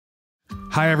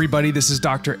Hi, everybody. This is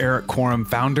Dr. Eric Quorum,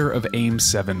 founder of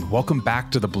AIM7. Welcome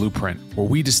back to The Blueprint, where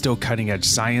we distill cutting-edge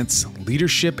science,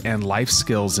 leadership, and life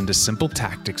skills into simple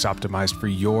tactics optimized for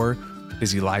your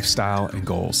busy lifestyle and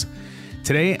goals.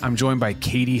 Today, I'm joined by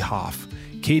Katie Hoff.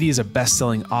 Katie is a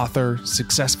best-selling author,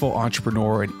 successful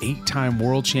entrepreneur, an 8-time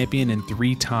world champion, and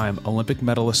 3-time Olympic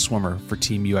medalist swimmer for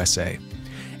Team USA.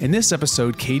 In this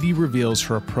episode, Katie reveals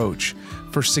her approach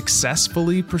for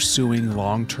successfully pursuing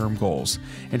long-term goals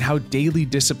and how daily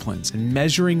disciplines and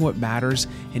measuring what matters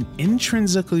and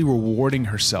intrinsically rewarding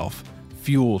herself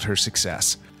fueled her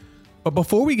success. But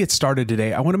before we get started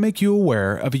today, I want to make you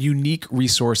aware of a unique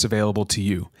resource available to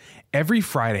you. Every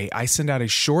Friday, I send out a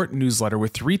short newsletter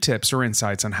with 3 tips or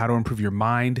insights on how to improve your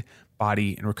mind,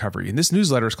 body, and recovery. And this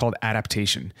newsletter is called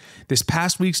Adaptation. This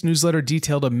past week's newsletter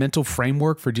detailed a mental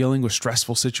framework for dealing with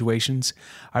stressful situations.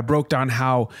 I broke down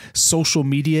how social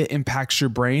media impacts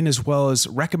your brain, as well as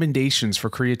recommendations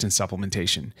for creatine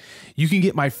supplementation. You can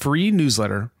get my free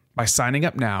newsletter by signing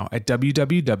up now at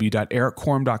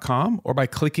www.ericquorum.com or by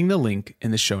clicking the link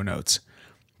in the show notes.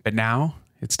 But now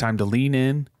it's time to lean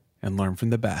in and learn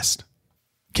from the best.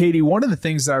 Katie, one of the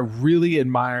things that I really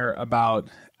admire about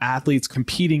athletes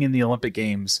competing in the Olympic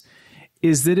Games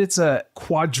is that it's a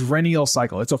quadrennial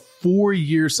cycle. It's a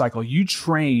 4-year cycle. You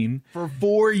train for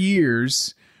 4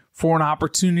 years for an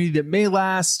opportunity that may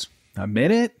last a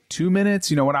minute, 2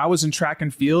 minutes. You know, when I was in track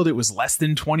and field, it was less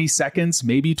than 20 seconds,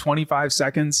 maybe 25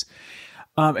 seconds.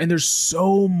 And there's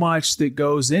so much that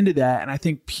goes into that. And I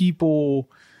think people,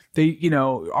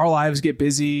 our lives get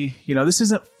busy. You know, this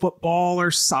isn't football or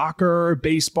soccer or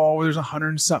baseball where there's 100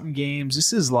 and something games.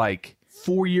 This is like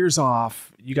 4 years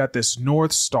off. You got this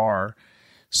North Star.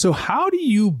 So how do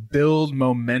you build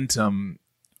momentum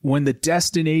when the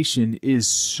destination is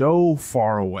so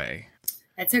far away?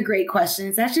 That's a great question.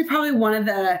 It's actually probably one of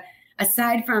the,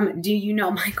 aside from, do you know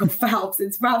Michael Phelps?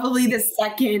 It's probably the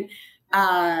second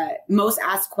most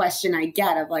asked question I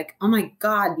get of like, oh my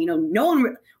God, no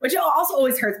one, which also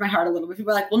always hurts my heart a little bit.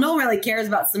 People are like, well, no one really cares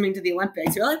about swimming to the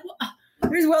Olympics. You're like, well,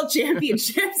 there's world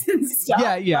championships and stuff.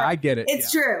 Yeah, I get it.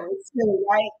 It's true,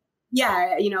 right?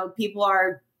 Yeah, people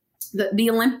are, the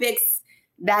Olympics,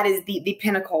 that is the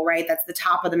pinnacle, right? That's the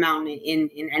top of the mountain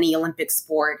in any Olympic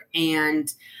sport.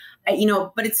 And,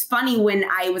 but it's funny when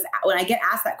I get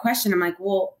asked that question, I'm like,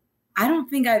 well, I don't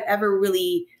think I ever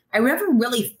really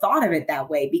thought of it that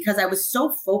way, because I was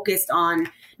so focused on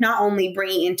not only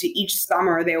bringing into each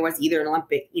summer, there was either an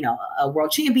Olympic, a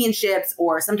world championships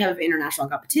or some type of international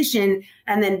competition.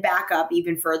 And then back up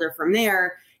even further from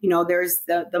there, there's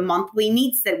the monthly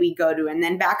meets that we go to. And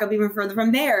then back up even further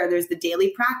from there, there's the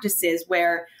daily practices,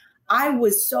 where I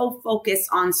was so focused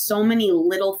on so many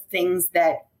little things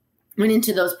that went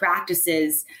into those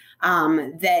practices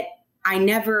that I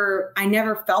never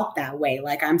felt that way.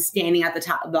 Like I'm standing at the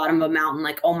bottom of a mountain,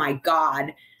 like, oh my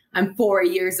God, I'm 4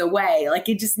 years away. Like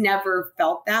it just never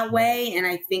felt that way. And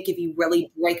I think if you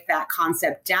really break that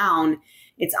concept down,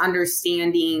 it's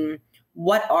understanding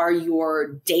what are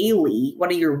your daily, what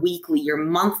are your weekly, your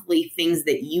monthly things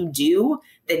that you do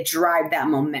that drive that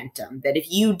momentum. That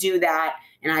if you do that,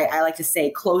 and I like to say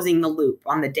closing the loop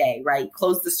on the day, right?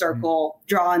 Close the circle,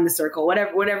 draw in the circle,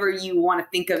 whatever you want to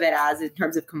think of it as in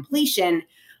terms of completion.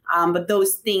 But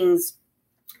those things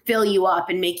fill you up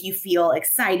and make you feel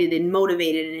excited and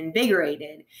motivated and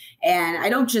invigorated. And I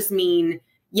don't just mean,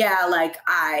 like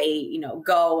I,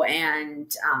 go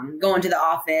and go into the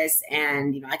office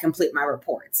and, I complete my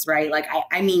reports, right? Like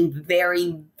I mean,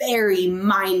 very, very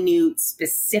minute,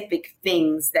 specific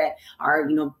things that are,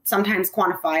 sometimes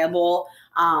quantifiable,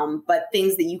 but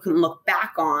things that you can look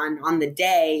back on the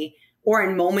day, or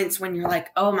in moments when you're like,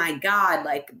 oh my God,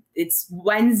 like it's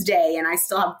Wednesday and I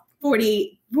still have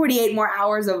 48 more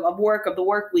hours of work of the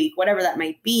work week, whatever that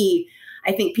might be.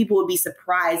 I think people would be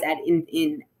surprised at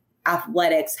in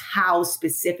athletics, how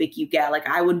specific you get. Like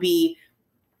I would be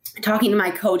talking to my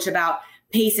coach about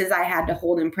paces I had to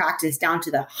hold in practice down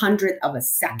to the 100th of a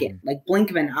second, like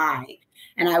blink of an eye.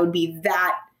 And I would be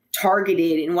that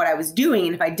targeted in what I was doing.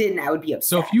 And if I didn't, I would be upset.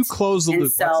 So if you close the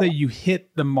loop, let's say you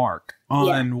hit the mark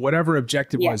on whatever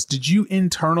objective was, did you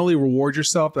internally reward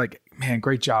yourself? Like, man,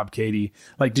 great job, Katie.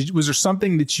 Like, was there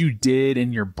something that you did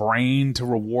in your brain to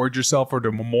reward yourself or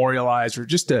to memorialize or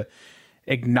just to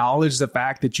acknowledge the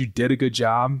fact that you did a good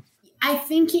job? I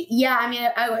think, I mean,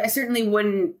 I certainly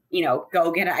wouldn't,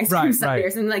 go get an ice cream sundae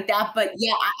or something like that. But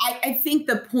yeah, I think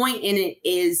the point in it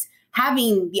is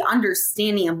having the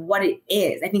understanding of what it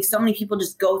is. I think so many people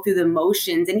just go through the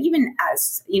motions, and even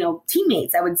as,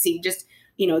 teammates, I would see just,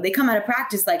 they come out of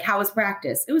practice like, how was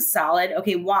practice? It was solid.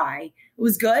 Okay, why?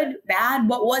 was good, bad.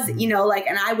 What was it? Like,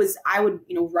 and I would,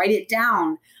 write it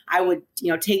down. I would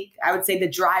say the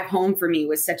drive home for me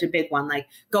was such a big one. Like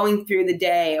going through the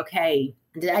day. Okay.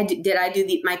 Did I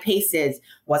do my paces?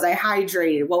 Was I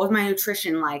hydrated? What was my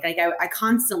nutrition like? Like I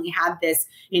constantly had this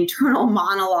internal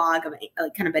monologue of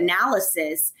like kind of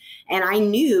analysis, and I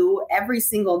knew every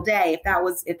single day if that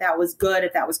was good,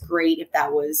 if that was great, if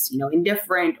that was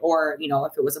indifferent, or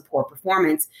if it was a poor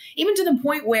performance. Even to the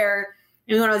point where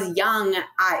when I was young,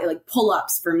 I like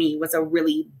pull-ups for me was a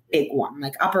really big one,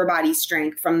 like upper body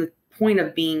strength. From the point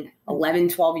of being 11,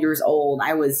 12 years old,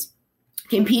 I was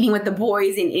competing with the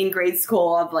boys in grade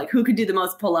school of like who could do the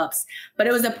most pull-ups. But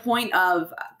it was a point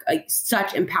of like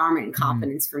such empowerment and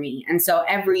confidence for me. And so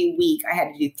every week I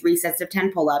had to do 3 sets of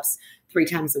 10 pull-ups 3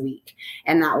 times a week.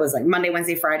 And that was like Monday,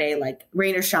 Wednesday, Friday, like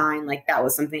rain or shine. Like that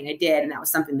was something I did. And that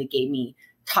was something that gave me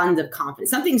tons of confidence.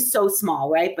 Something so small,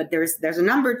 right? But there's a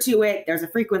number to it. There's a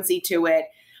frequency to it.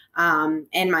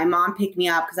 And my mom picked me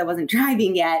up because I wasn't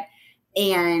driving yet.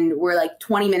 And we're like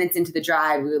 20 minutes into the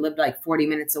drive. We lived like 40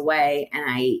 minutes away, and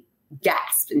I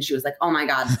gasped. And she was like, "Oh my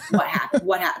God, what happened?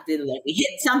 What happened? Like we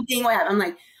hit something. What happened?" I'm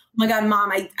like, "Oh my God, Mom,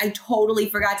 I totally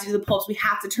forgot to do the pull-ups. We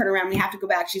have to turn around. We have to go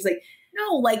back." She's like,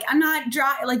 "No, like I'm not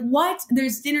dry. Like what?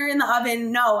 There's dinner in the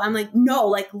oven." No, I'm like, "No,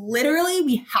 like literally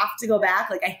we have to go back.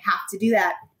 Like I have to do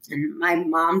that." And my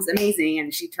mom's amazing.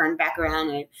 And she turned back around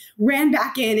and I ran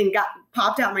back in and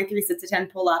popped out my 3 sets of 10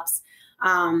 pull-ups.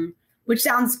 Which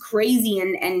sounds crazy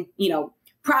and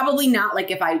probably not like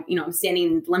if I'm standing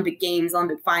in Olympic Games,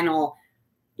 Olympic final,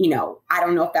 I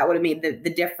don't know if that would have made the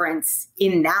difference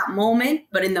in that moment,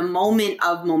 but in the moment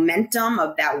of momentum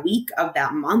of that week, of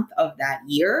that month, of that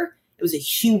year, it was a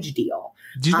huge deal.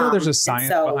 Do you know there's a science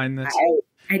behind this?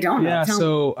 I don't know. Yeah.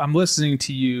 So I'm listening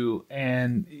to you,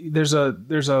 and there's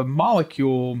a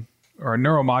molecule or a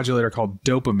neuromodulator called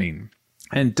dopamine,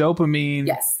 and dopamine.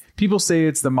 Yes. People say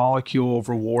it's the molecule of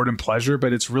reward and pleasure,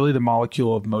 but it's really the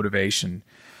molecule of motivation.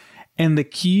 And the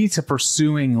key to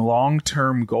pursuing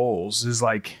long-term goals is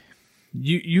like,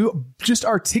 you just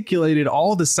articulated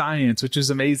all the science, which is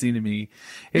amazing to me.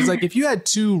 It's like if you had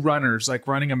 2 runners like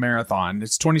running a marathon,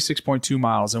 it's 26.2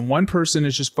 miles, and one person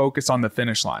is just focused on the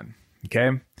finish line. Okay.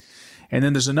 And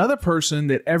then there's another person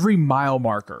that every mile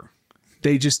marker,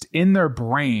 they just in their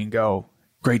brain go,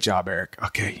 "Great job, Eric.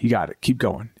 Okay, you got it. Keep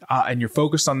going." And you're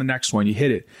focused on the next one. You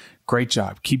hit it. Great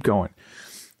job. Keep going.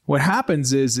 What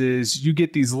happens is you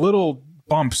get these little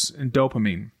bumps in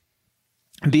dopamine.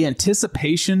 The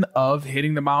anticipation of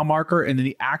hitting the mile marker and then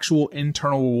the actual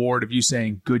internal reward of you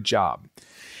saying, "Good job."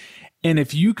 And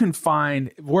if you can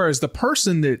find, whereas the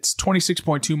person that's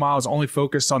 26.2 miles only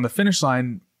focused on the finish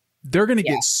line, they're going to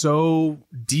get so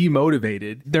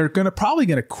demotivated. They're probably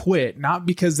going to quit, not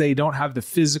because they don't have the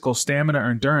physical stamina or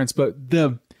endurance, but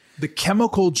the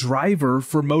chemical driver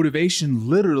for motivation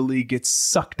literally gets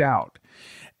sucked out.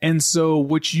 And so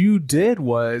what you did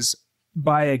was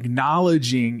by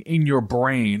acknowledging in your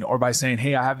brain or by saying,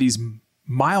 "Hey, I have these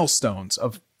milestones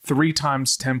of 3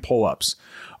 times 10 pull-ups,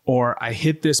 or I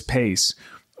hit this pace,"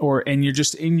 and you're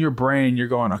just in your brain, you're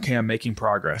going, "Okay, I'm making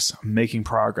progress. I'm making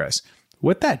progress."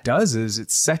 What that does is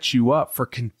it sets you up for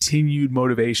continued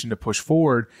motivation to push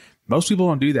forward. Most people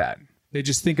don't do that. They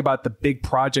just think about the big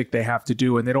project they have to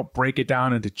do, and they don't break it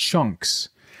down into chunks.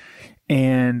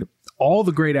 And all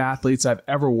the great athletes I've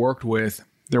ever worked with,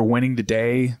 they're winning the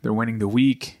day, they're winning the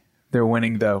week, they're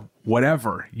winning the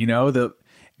whatever,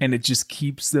 and it just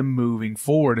keeps them moving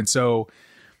forward. And so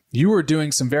you were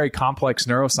doing some very complex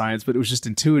neuroscience, but it was just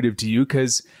intuitive to you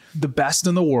because the best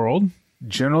in the world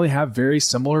generally have very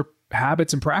similar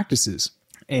habits and practices.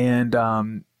 And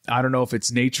I don't know if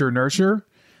it's nature or nurture.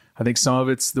 I think some of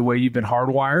it's the way you've been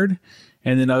hardwired.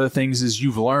 And then other things is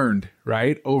you've learned,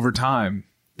 right, over time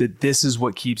that this is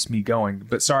what keeps me going.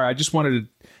 But sorry, I just wanted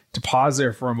to pause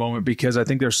there for a moment because I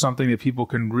think there's something that people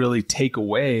can really take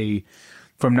away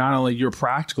from not only your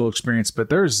practical experience, but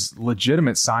there's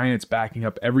legitimate science backing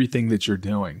up everything that you're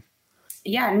doing.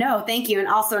 Yeah, no, thank you. And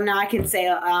also now I can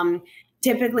say,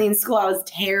 typically in school, I was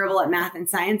terrible at math and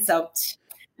science. So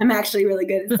I'm actually really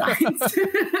good at science.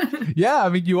 Yeah, I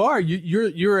mean, you are.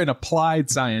 You're an applied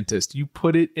scientist. You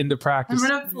put it into practice.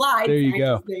 I'm an applied There you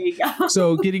scientist. go. There you go.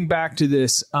 So getting back to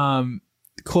this,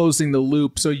 closing the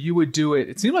loop. So you would do it.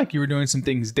 It seemed like you were doing some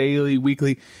things daily,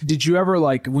 weekly. Did you ever,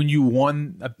 like, when you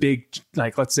won a big,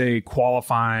 like, let's say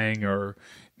qualifying, or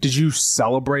did you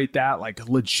celebrate that, like,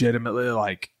 legitimately?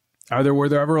 Like, were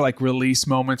there ever like release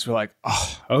moments where like,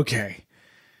 "Oh, okay,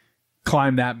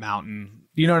 climb that mountain"?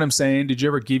 You know what I'm saying? Did you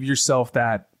ever give yourself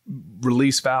that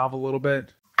release valve a little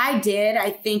bit? I did. I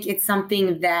think it's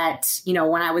something that,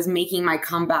 when I was making my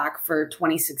comeback for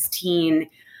 2016,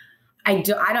 I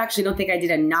actually don't think I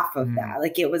did enough of that.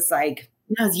 Like it was like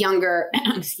when I was younger,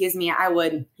 excuse me, I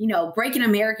would, break an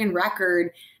American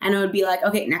record and it would be like,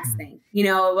 okay, next thing,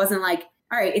 it wasn't like,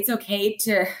 all right, it's okay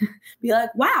to be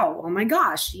like, wow, oh my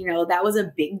gosh, that was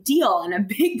a big deal and a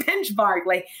big benchmark.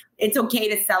 Like it's okay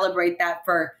to celebrate that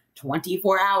for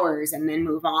 24 hours and then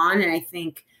move on. And I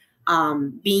think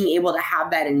being able to have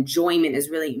that enjoyment is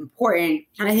really important.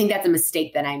 And I think that's a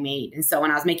mistake that I made. And so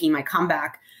when I was making my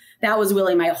comeback, that was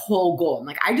really my whole goal. I'm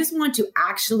like, I just want to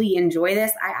actually enjoy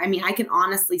this. I mean, I can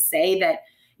honestly say that,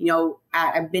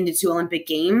 I've been to 2 Olympic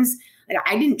Games. Like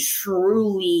I didn't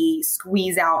truly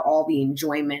squeeze out all the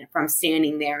enjoyment from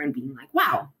standing there and being like,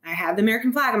 wow, I have the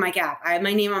American flag on my cap. I have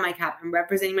my name on my cap. I'm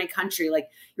representing my country. Like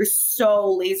you're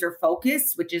so laser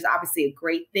focused, which is obviously a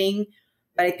great thing.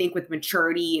 But I think with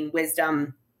maturity and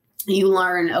wisdom, you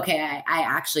learn, okay, I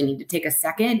actually need to take a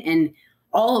second and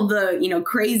all of the,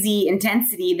 crazy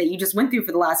intensity that you just went through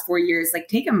for the last 4 years, like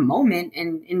take a moment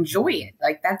and enjoy it.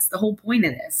 Like that's the whole point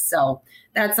of this. So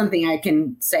that's something I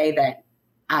can say that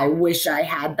I wish I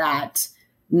had that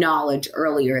knowledge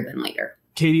earlier than later.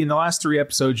 Katie, in the last 3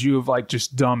 episodes, you have like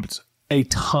just dumped a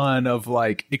ton of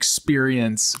like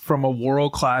experience from a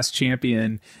world-class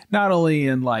champion, not only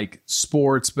in like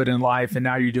sports, but in life. And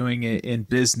now you're doing it in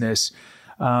business.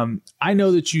 I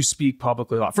know that you speak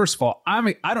publicly a lot. First of all, I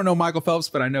don't know Michael Phelps,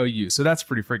 but I know you. So that's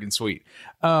pretty freaking sweet.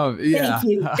 Yeah.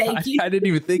 Thank you. I didn't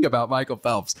even think about Michael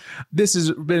Phelps. This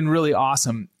has been really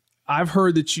awesome. I've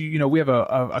heard that we have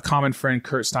a common friend,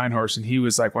 Kurt Steinhorst, and he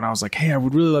was like, when I was like, hey, I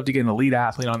would really love to get an elite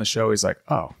athlete on the show. He's like,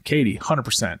 oh, Katie,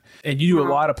 100%. And you do a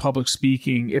lot of public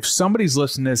speaking. If somebody's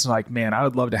listening to this and like, man, I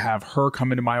would love to have her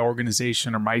come into my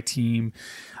organization or my team.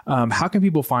 How can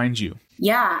people find you?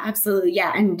 Yeah, absolutely.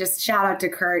 Yeah. And just shout out to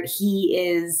Kurt. He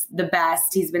is the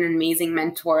best. He's been an amazing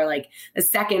mentor. Like the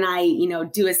second I,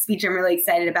 do a speech I'm really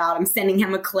excited about, I'm sending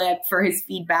him a clip for his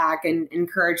feedback and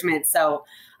encouragement. So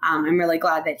I'm really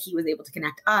glad that he was able to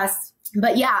connect us.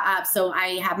 But yeah, so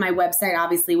I have my website,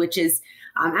 obviously, which is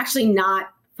actually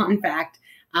not, fun fact,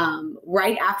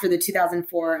 right after the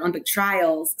 2004 Olympic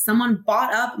trials, someone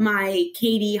bought up my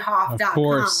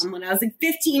katiehoff.com when I was like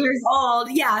 15 years old.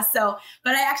 Yeah. So,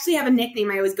 but I actually have a nickname.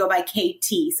 I always go by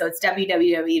KT. So it's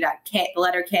www.Hoff,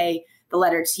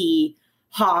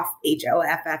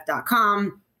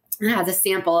 HOFF.com. It has a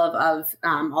sample of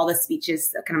all the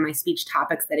speeches, kind of my speech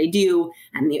topics that I do,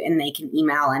 and they can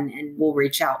email and we'll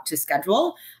reach out to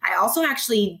schedule. I also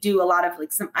actually do a lot of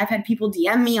I've had people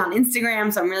DM me on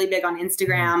Instagram. So I'm really big on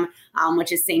Instagram,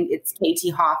 which is saying it's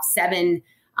KTHoff7.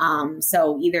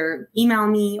 So either email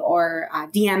me or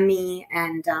DM me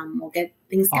and we'll get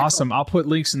things scheduled. Awesome. I'll put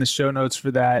links in the show notes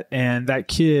for that. And that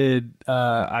kid,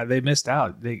 they missed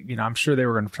out. I'm sure they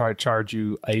were going to try to charge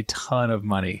you a ton of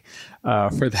money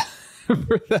for that.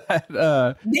 For that,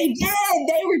 they did.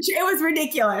 It was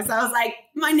ridiculous. I was like,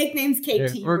 my nickname's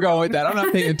KT. We're going with that. I'm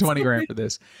not paying $20,000 for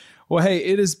this. Well, hey,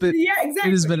 it has been It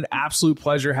has been an absolute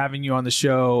pleasure having you on the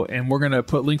show, and we're going to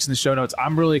put links in the show notes.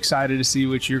 I'm really excited to see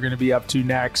what you're going to be up to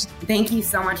next. Thank you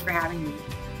so much for having me.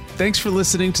 Thanks for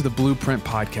listening to the Blueprint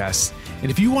Podcast.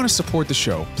 And if you want to support the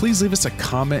show, please leave us a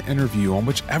comment and review on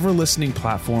whichever listening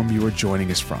platform you are joining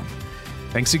us from.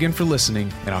 Thanks again for listening,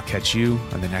 and I'll catch you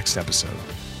on the next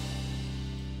episode.